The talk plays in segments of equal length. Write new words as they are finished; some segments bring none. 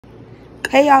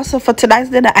Hey y'all, so for tonight's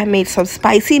dinner I made some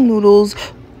spicy noodles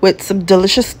with some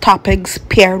delicious toppings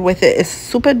paired with it. It's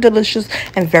super delicious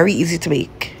and very easy to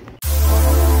make.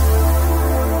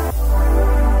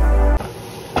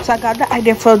 So I got the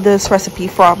idea for this recipe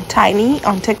from Tiny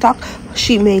on TikTok.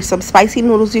 She made some spicy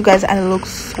noodles, you guys, and it looks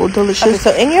so delicious. Okay,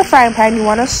 so in your frying pan you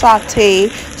want to saute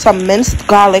some minced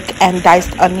garlic and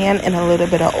diced onion in a little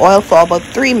bit of oil for about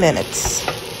 3 minutes.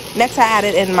 Next, I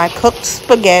added in my cooked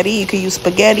spaghetti. You can use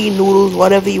spaghetti, noodles,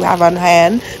 whatever you have on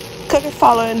hand. Cook it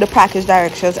following the package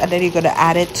directions, and then you're going to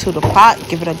add it to the pot.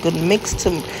 Give it a good mix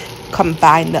to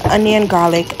combine the onion,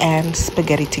 garlic, and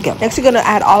spaghetti together. Next, you're going to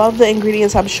add all of the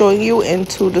ingredients I'm showing you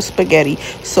into the spaghetti.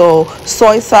 So,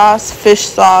 soy sauce, fish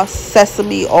sauce,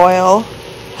 sesame oil,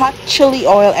 hot chili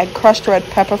oil, and crushed red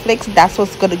pepper flakes. That's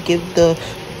what's going to give the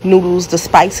noodles the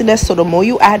spiciness. So, the more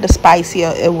you add, the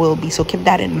spicier it will be. So, keep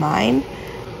that in mind.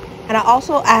 And I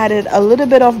also added a little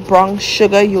bit of brown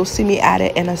sugar. You'll see me add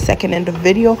it in a second in the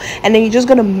video. And then you're just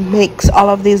going to mix all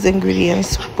of these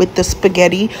ingredients with the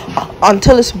spaghetti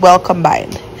until it's well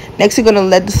combined. Next, you're going to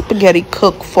let the spaghetti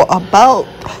cook for about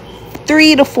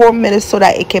 3 to 4 minutes so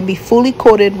that it can be fully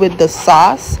coated with the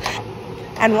sauce.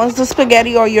 And once the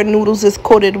spaghetti or your noodles is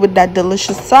coated with that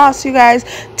delicious sauce, you guys,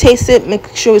 taste it.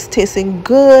 Make sure it's tasting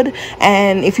good.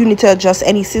 And if you need to adjust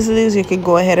any seasonings, you can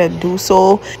go ahead and do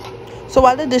so. So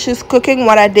while the dish is cooking,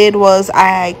 what I did was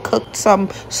I cooked some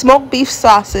smoked beef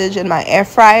sausage in my air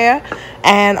fryer,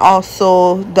 and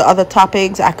also the other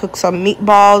toppings. I cooked some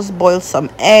meatballs, boiled some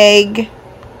egg.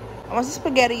 Once the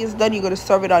spaghetti is done, you're going to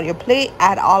serve it on your plate.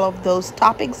 Add all of those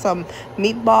toppings, some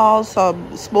meatballs,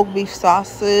 some smoked beef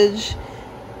sausage,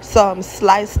 some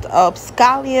sliced up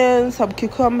scallions, some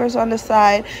cucumbers on the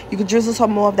side. You can drizzle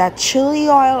some more of that chili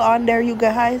oil on there, you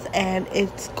guys, and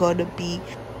it's going to be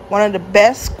one of the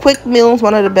best quick meals,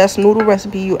 one of the best noodle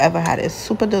recipe you ever had. It's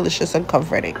super delicious and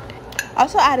comforting. I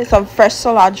also added some fresh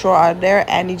cilantro on there,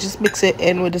 and you just mix it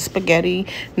in with the spaghetti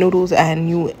noodles and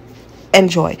you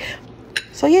enjoy.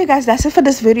 So yeah guys, that's it for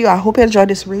this video. I hope you enjoyed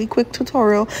this really quick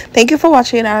tutorial. Thank you for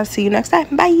watching, and I'll see you next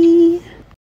time. Bye.